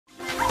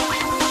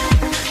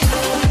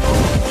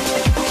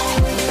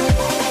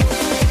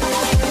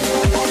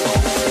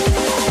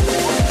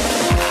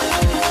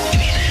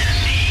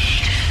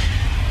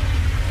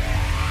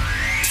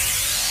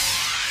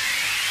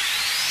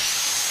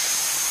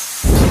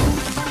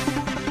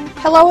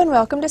Hello and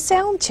welcome to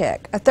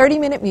Soundcheck, a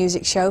 30-minute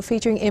music show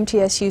featuring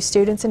MTSU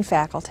students and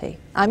faculty.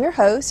 I'm your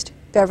host,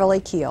 Beverly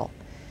Keel.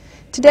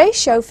 Today's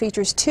show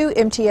features two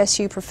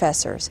MTSU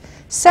professors.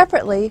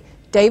 Separately,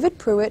 David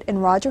Pruett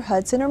and Roger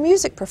Hudson are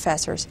music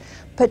professors,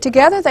 but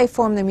together they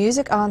form the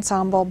music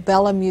ensemble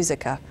Bella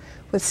Musiqa.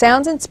 With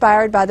sounds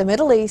inspired by the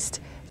Middle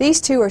East, these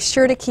two are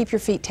sure to keep your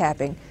feet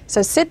tapping,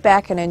 so sit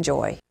back and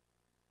enjoy.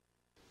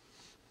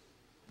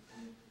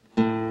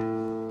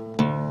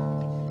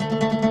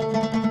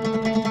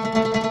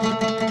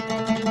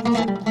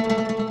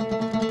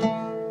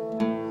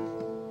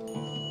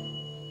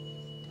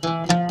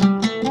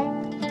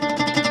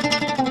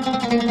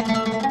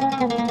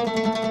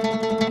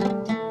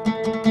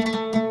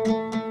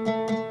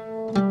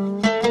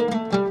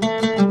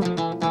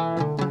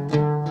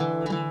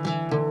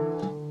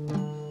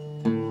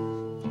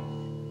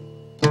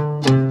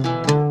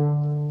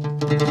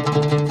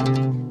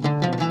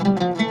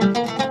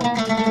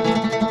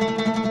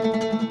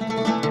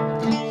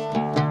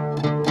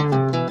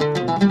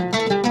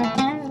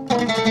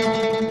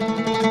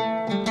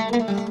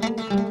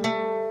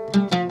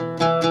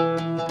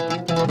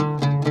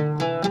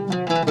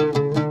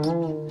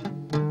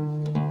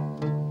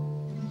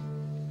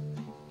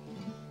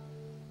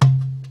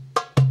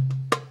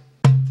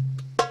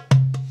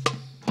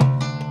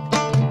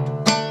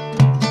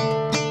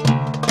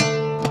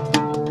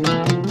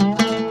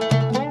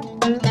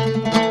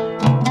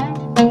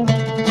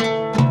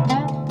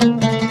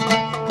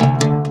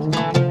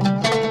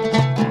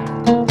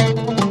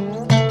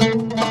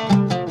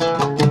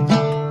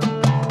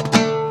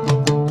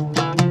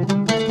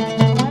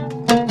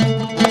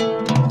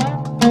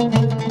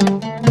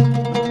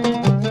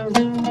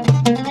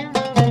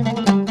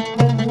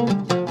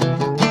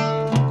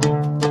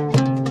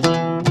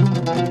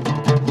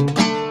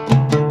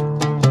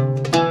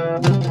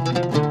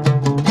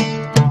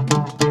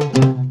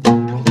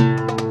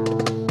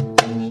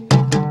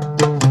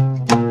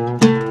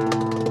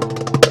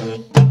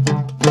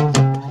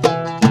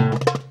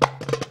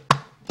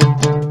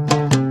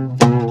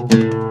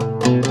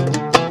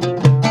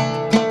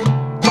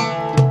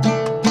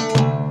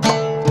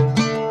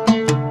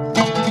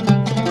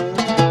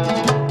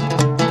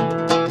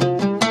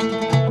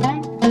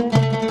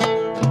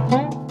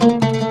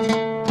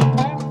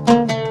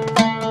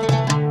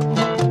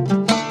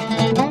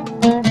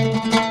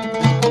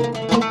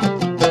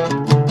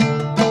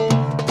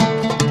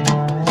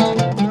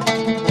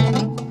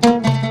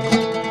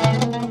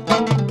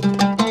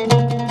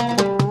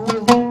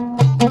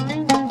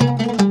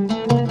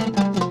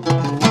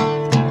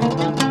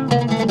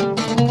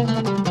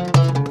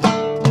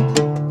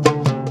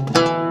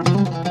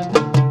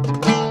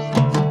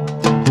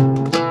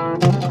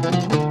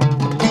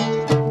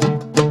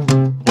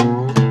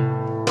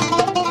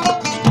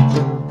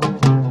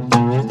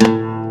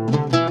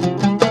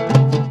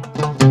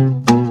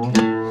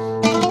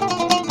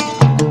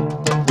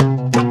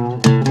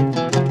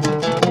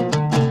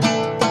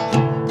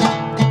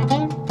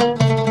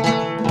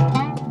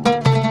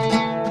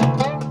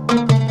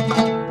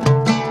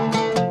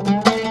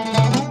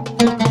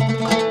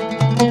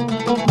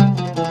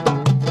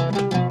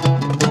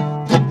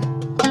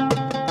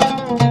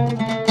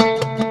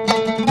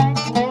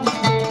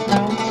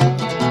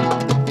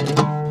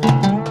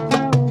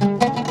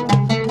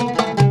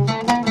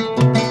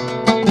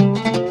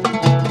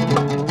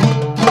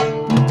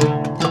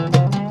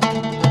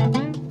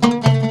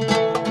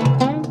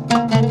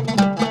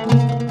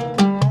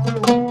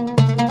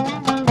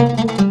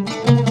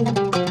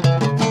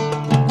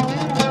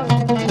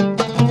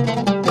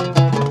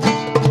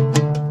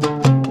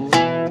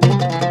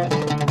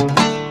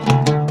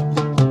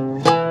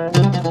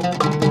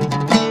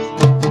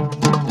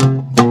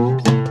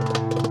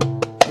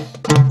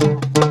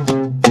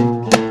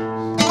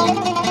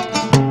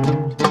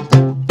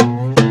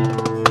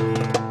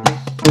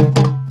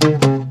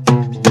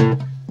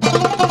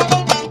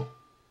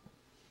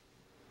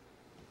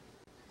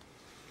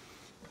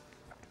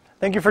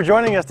 Thank you for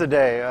joining us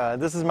today.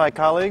 This is my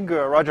colleague,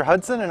 Roger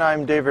Hudson, and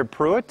I'm David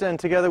Pruett, and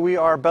together we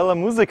are Bella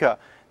Musiqa.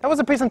 That was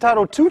a piece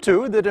entitled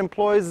Tutu that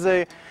employs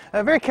a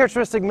very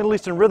characteristic Middle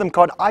Eastern rhythm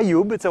called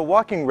Ayub. It's a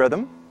walking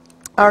rhythm.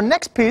 Our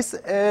next piece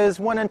is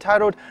one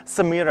entitled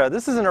Samira.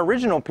 This is an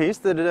original piece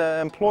that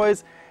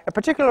employs a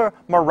particular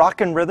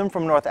Moroccan rhythm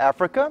from North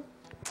Africa.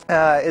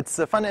 It's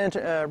a fun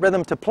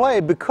rhythm to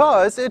play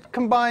because it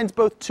combines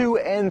both 2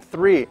 and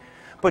 3.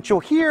 But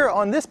you'll hear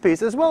on this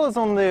piece, as well as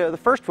on the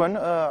first one,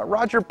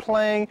 Roger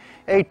playing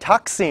a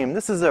taksim.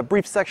 This is a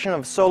brief section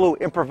of solo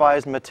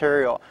improvised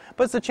material.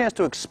 But it's a chance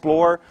to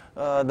explore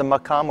the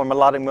maqam or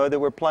melodic mode that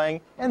we're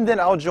playing. And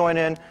then I'll join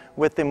in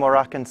with the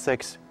Moroccan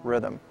 6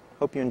 rhythm.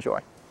 Hope you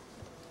enjoy.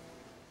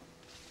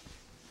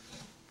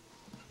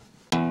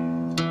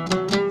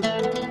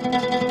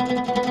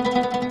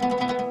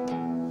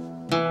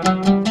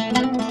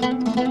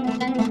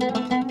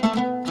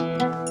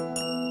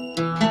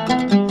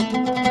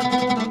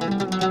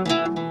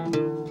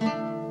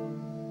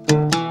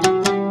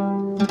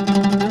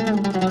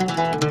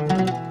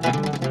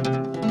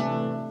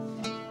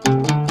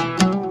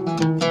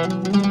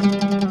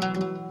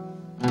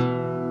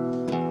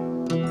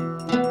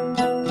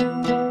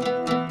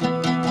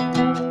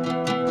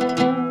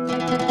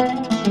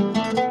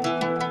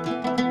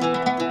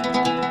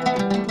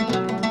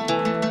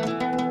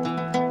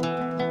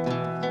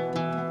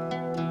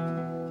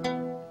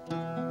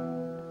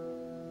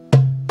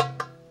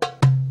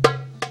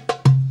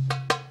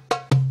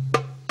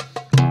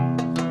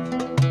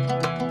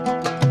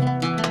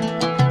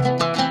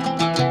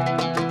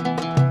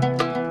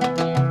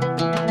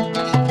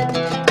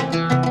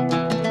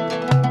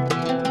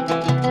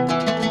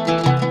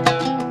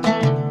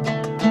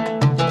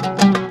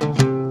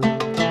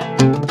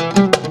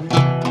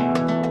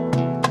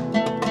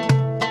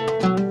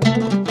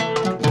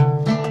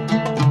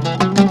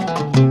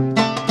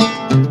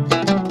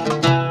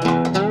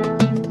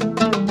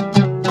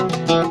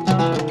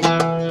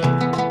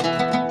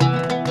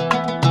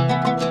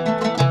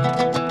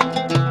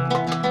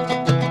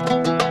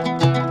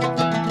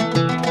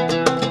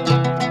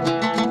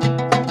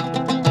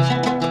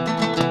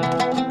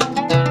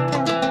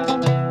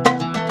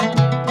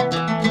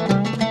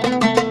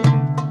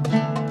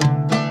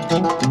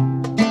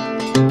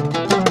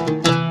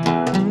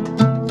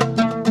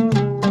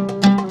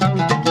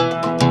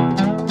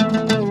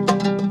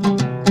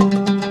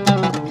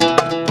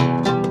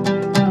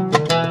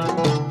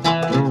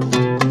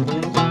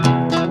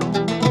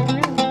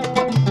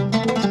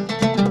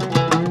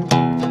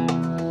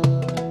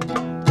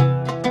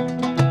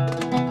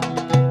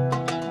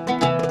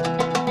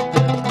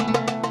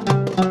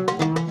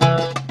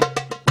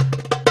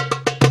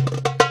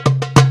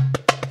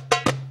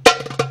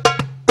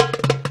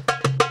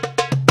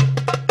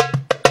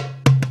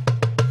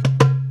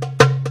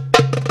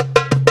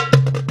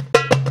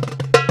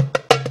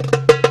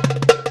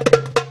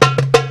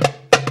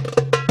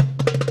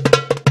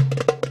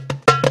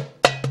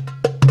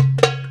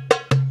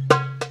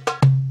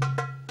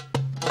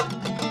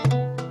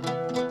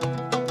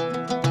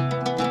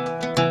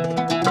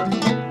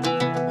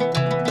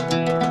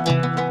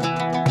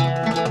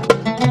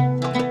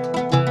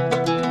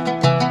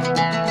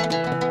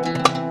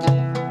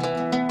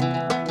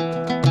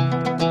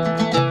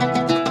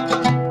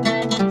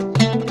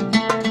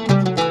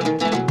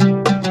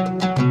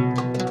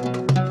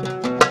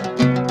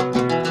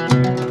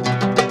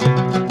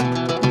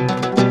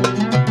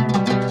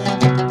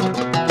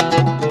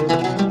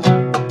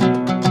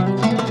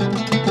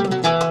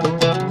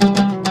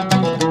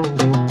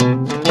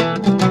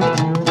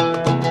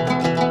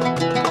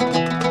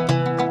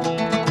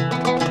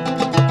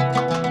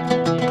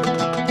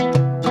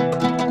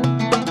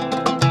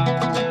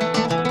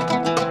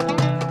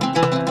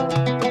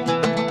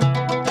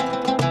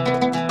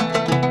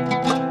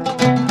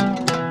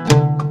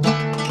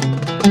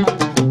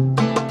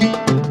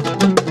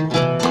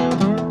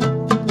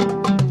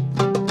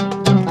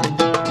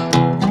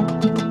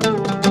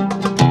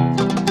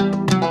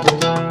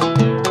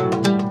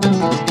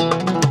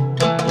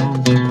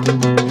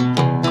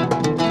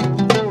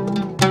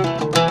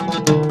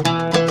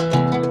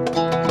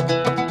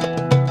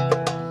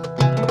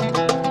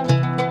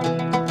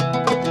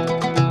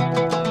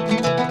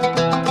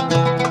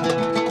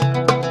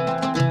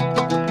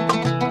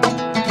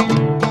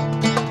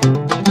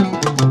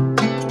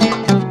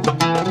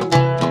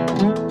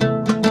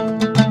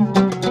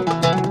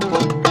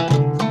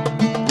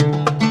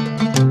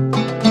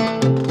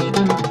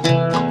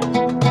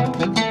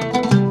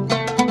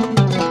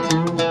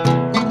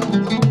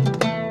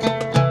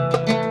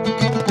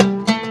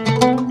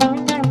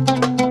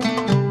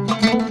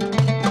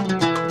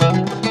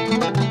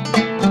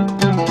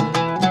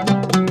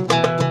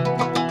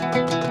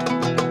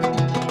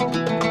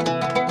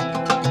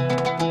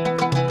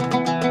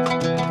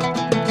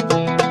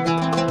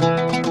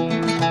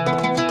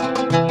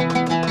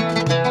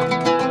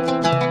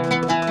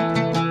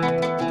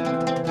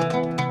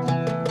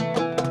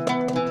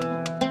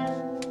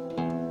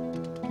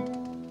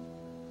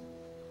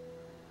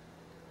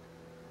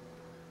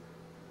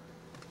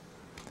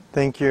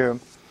 Thank you.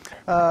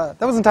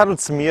 That was entitled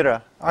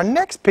Smira. Our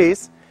next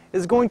piece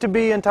is going to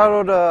be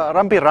entitled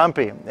Rampi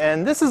Rampi.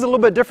 And this is a little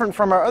bit different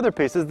from our other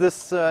pieces.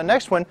 This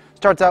next one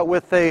starts out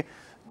with a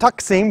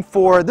taksim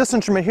for this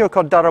instrument here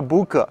called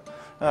darabuka.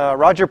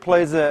 Roger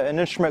plays an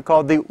instrument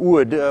called the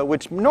oud,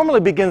 which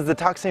normally begins the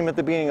taksim at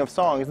the beginning of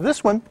songs.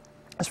 This one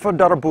is for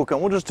darabuka.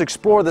 And we'll just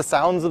explore the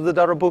sounds of the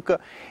darabuka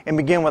and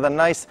begin with a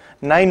nice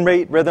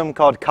 9/8 rhythm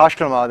called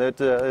kashlama that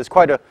is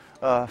quite a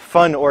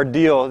fun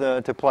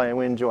ordeal to play, and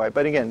we enjoy.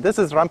 But again, this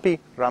is Rampi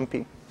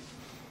Rampi.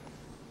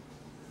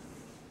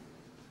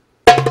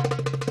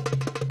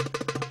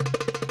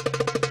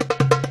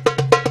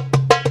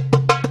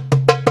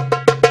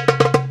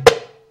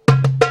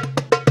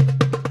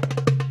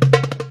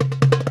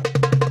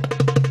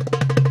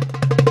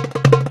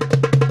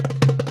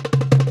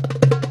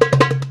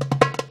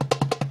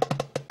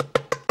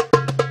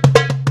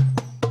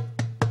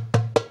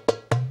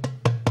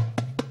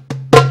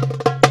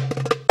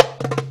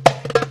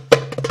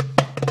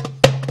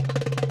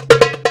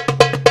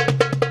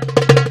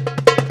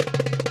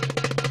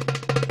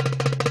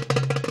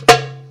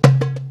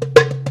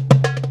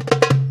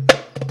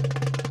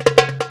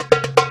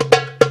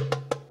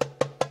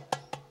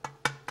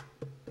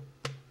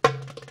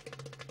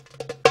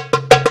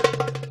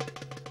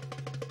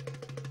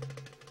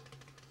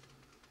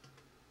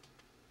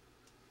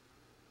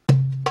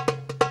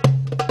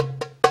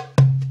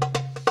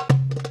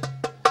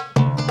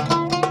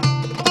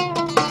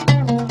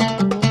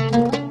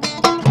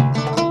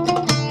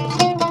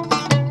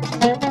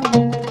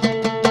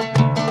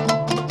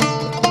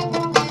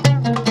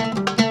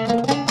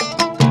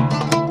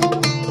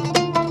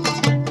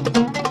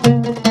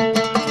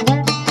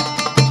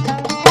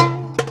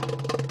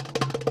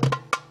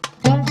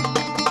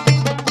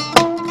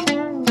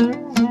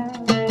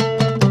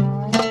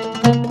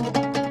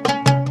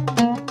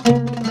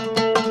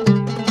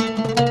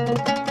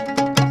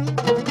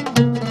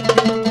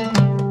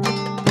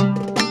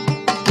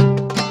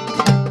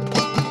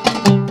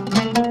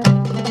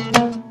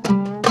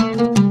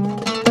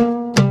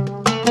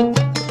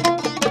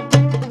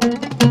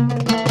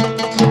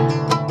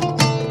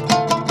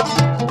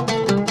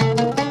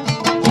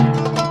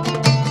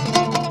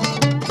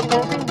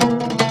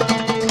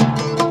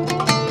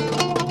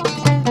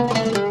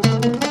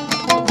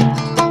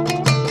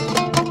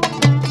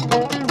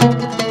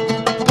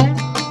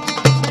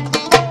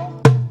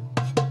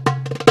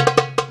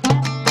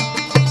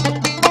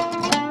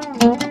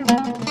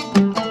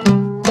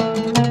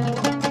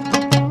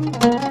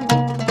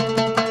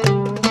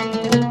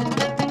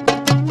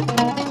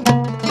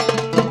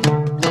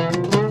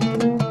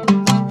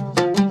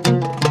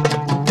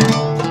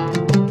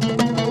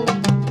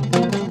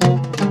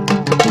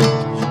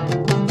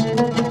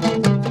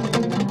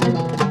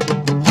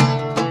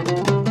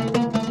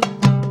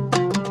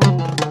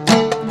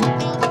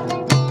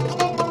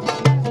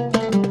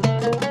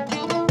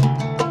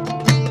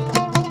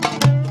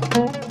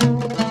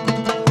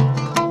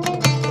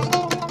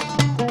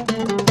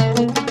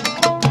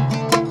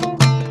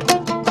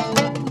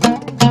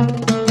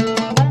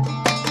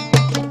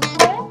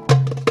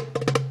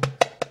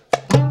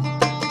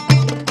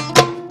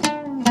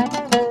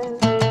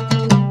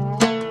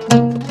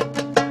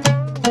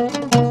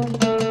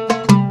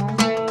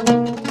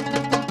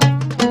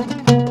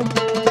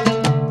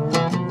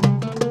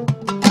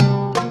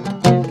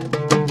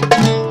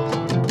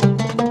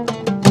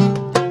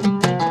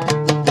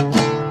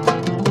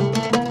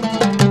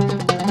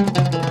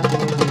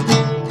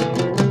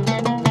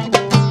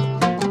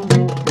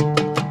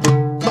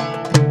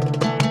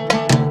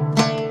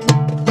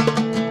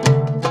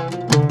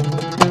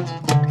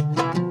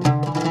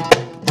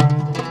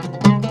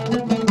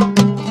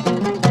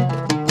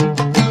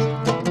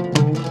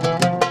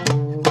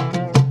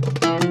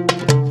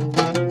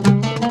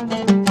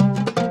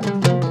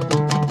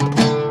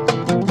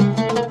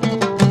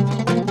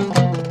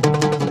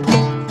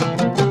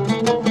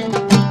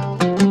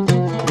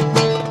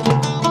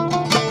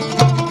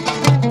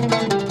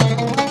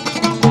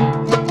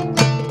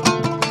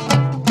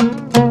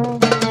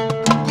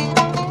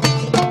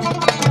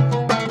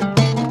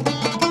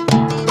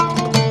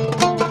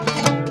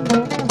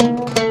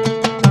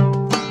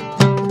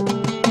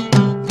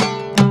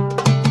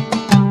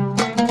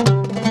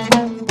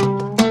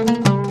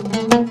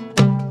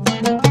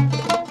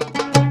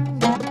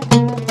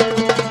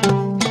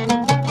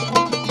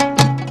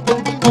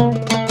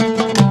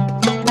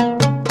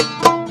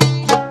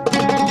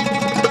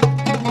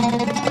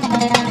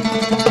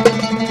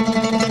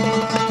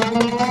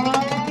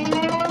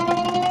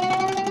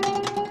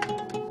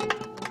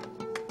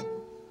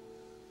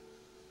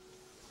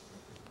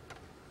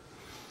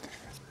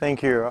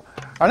 Thank you.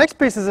 Our next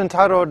piece is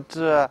entitled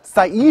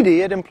Saidi.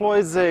 It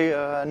employs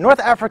a North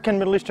African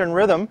Middle Eastern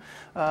rhythm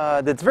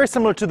that's very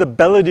similar to the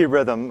belly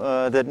rhythm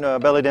that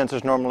belly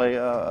dancers normally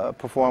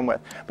perform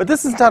with. But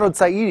this is entitled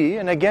Saidi,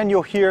 and again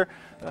you'll hear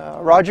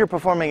Roger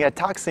performing a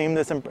taksim,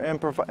 this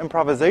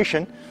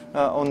improvisation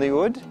on the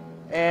oud.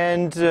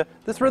 And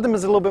this rhythm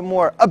is a little bit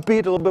more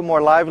upbeat, a little bit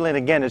more lively, and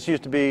again it's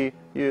used to be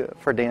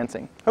for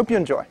dancing. Hope you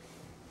enjoy.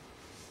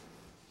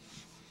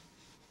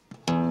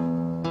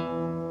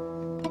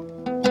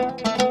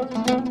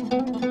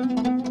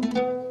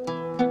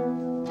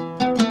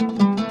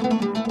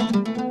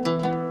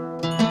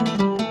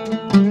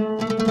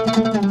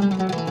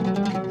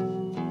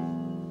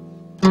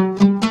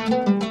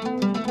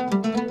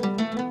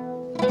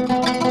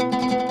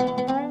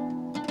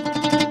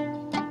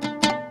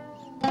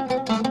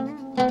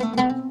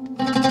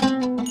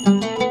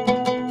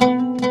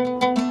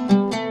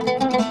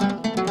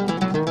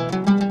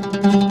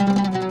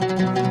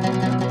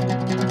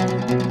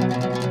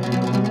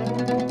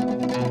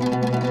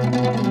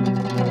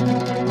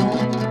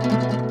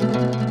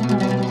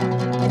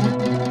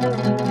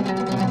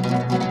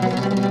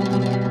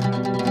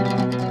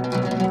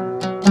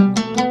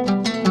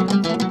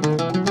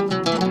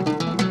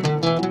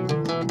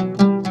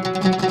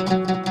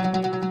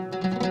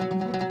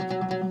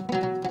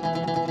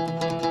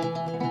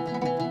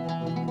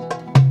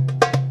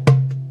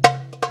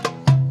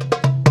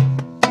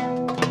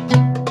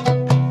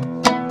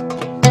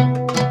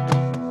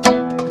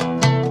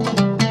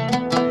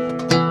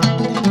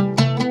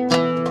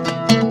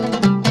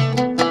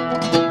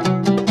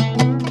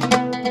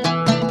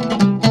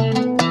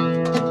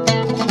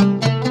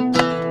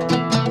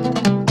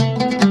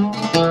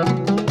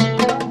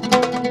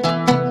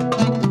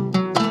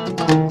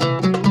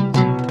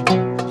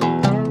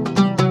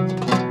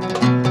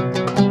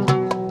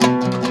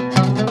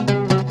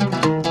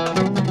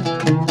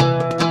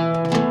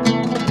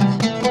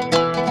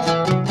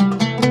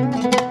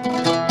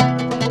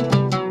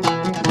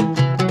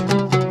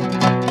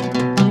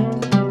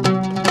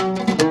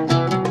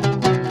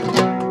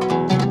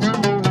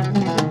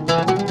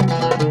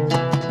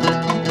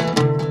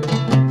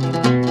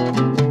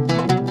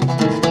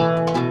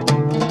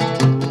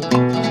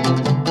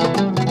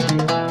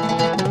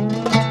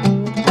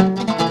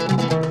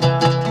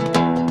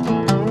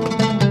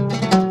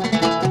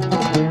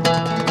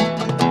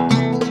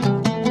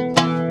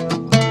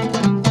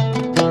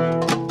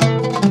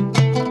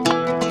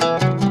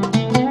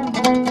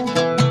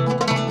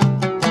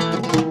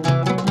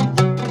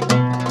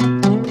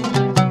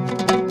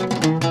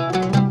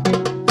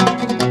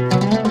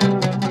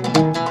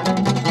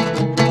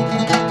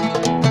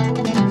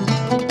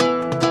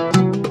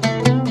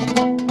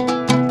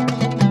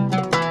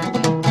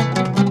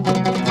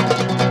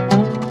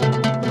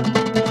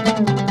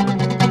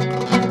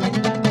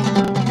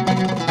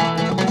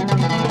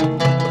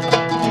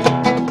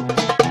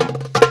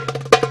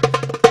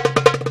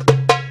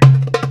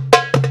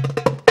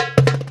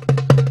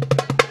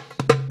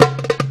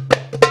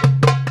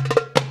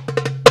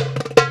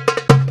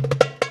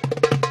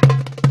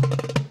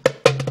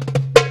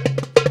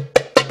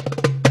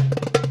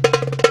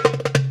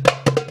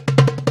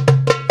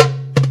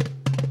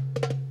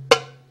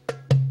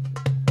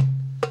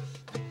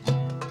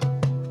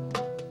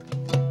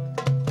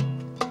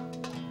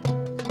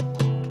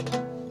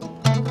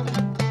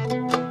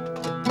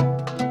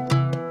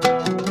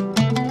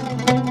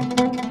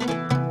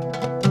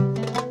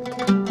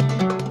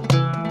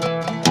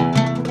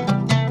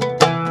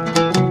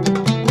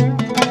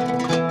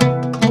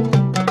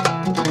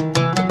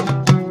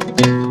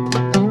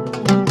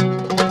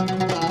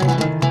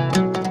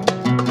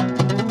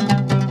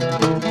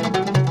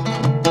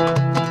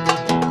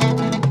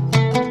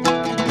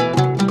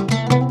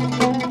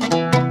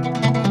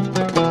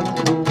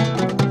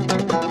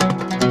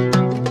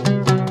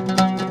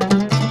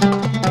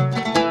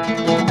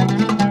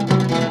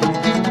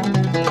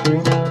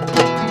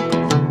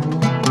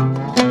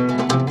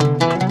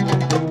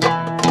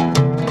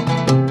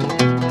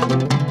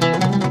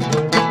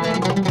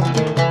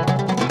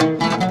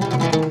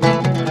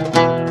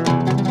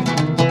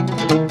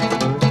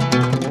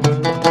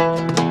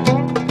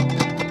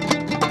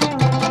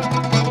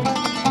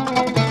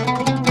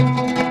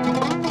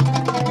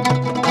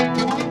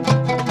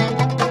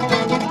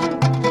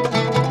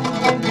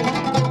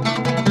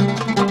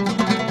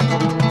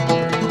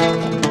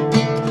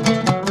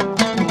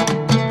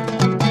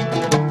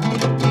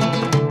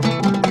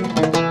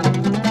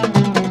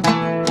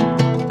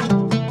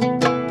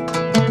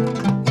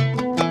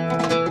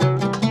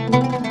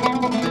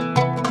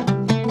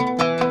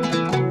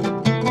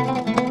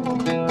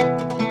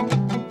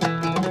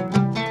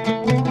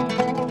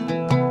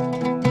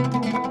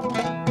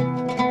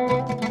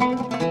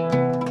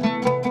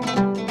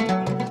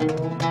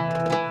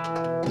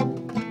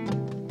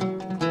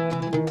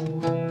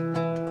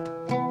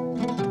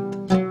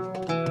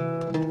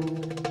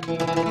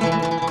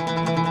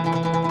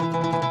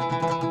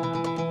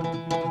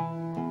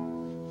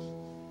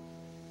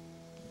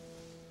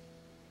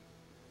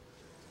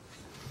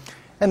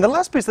 And the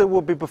last piece that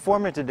we'll be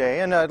performing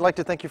today, and I'd like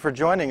to thank you for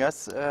joining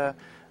us.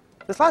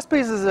 This last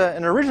piece is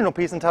an original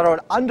piece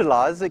entitled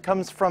Andaluz. It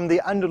comes from the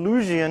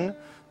Andalusian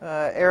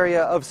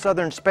area of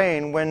southern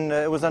Spain when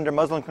it was under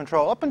Muslim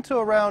control, up until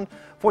around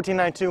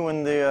 1492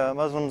 when the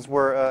Muslims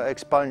were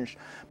expunged.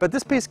 But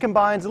this piece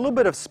combines a little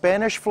bit of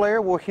Spanish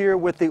flair, we'll hear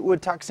with the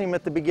Oud Taksim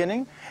at the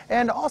beginning,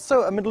 and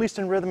also a Middle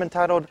Eastern rhythm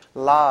entitled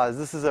Laz.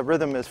 This is a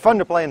rhythm that's fun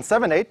to play in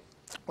 7/8.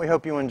 We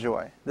hope you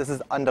enjoy. This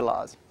is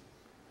Andaluz.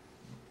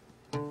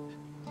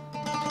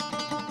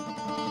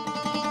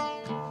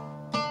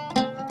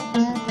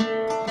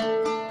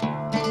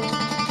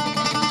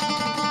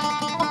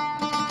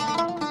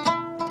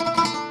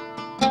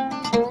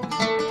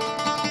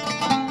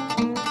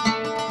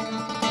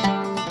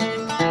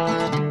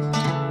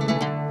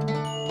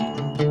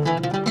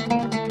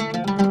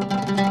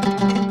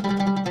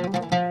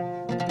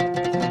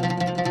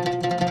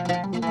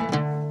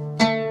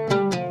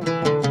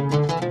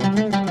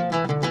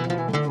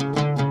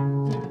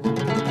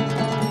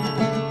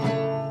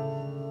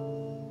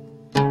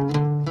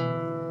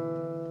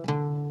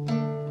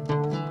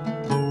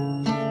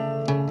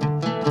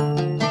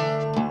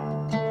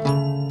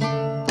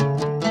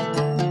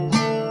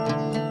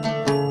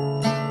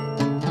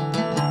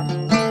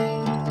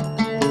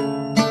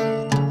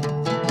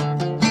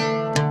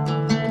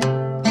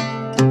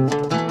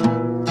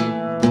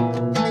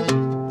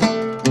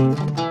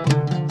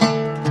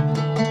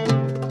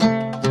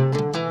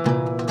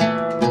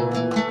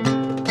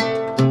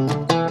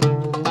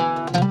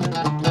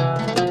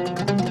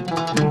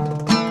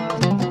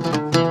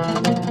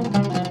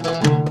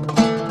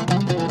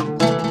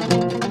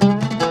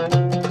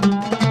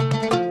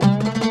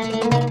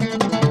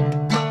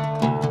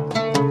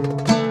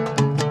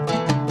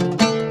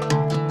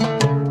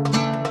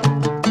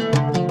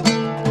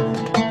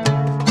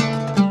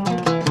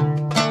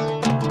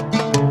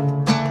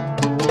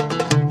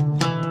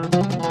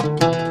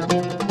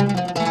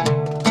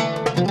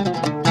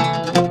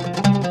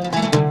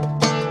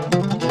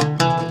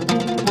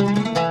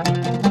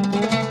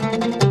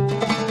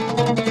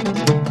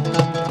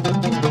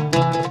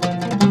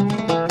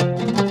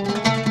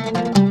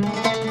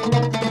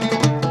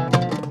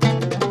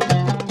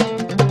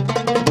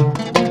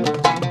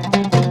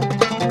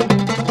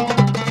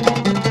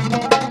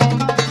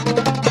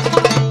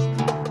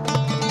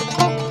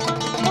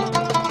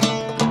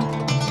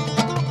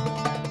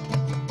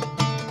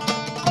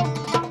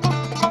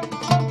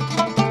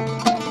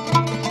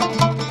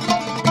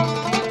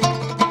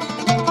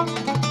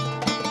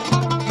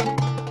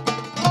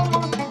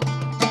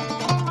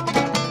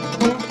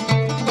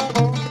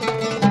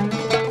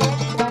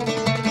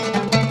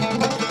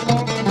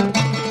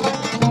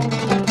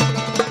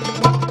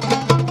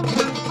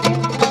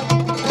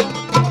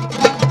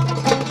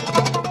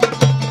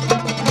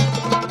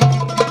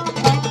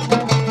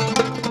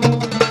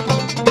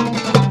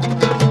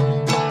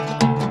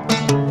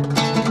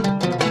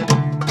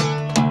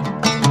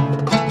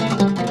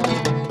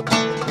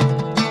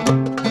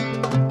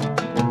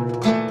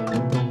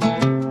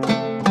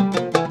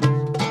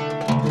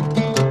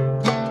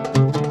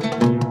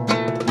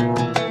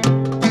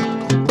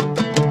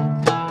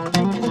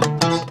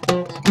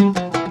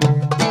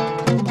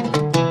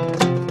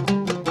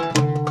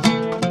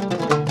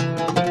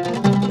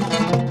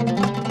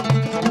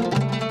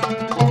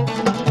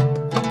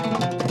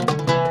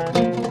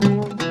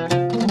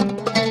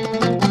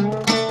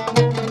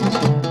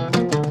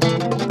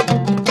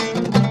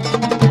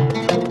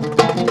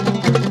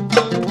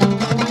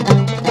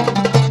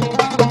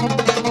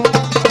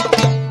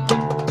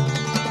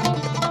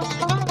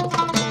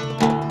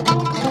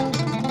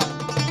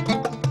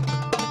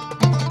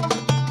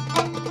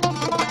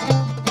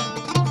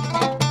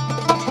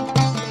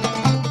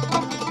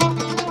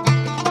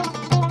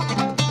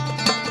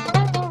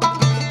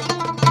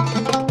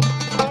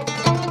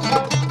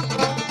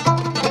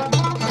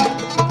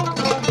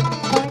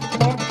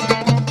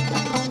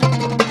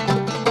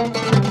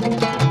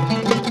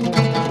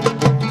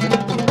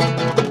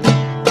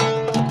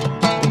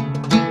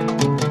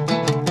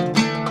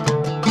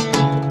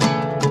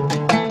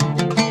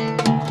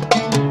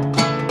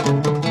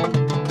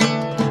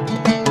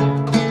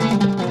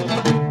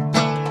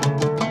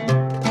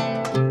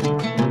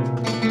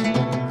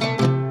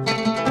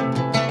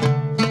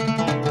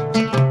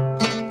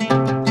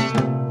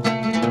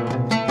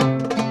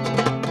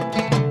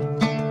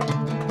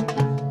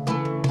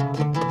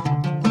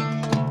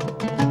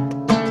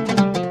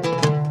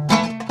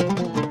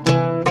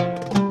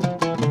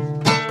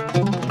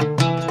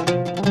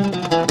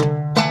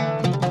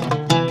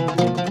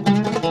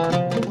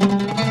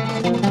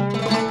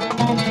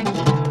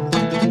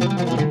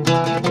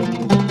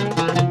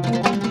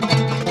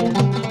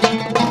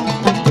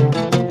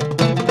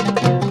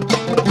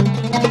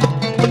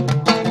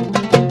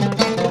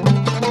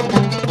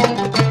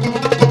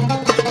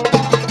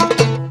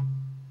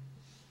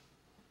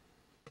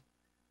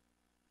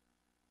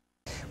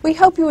 We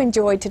hope you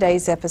enjoyed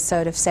today's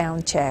episode of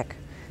Soundcheck.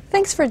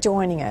 Thanks for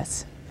joining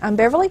us. I'm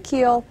Beverly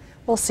Keel.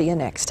 We'll see you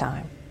next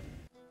time.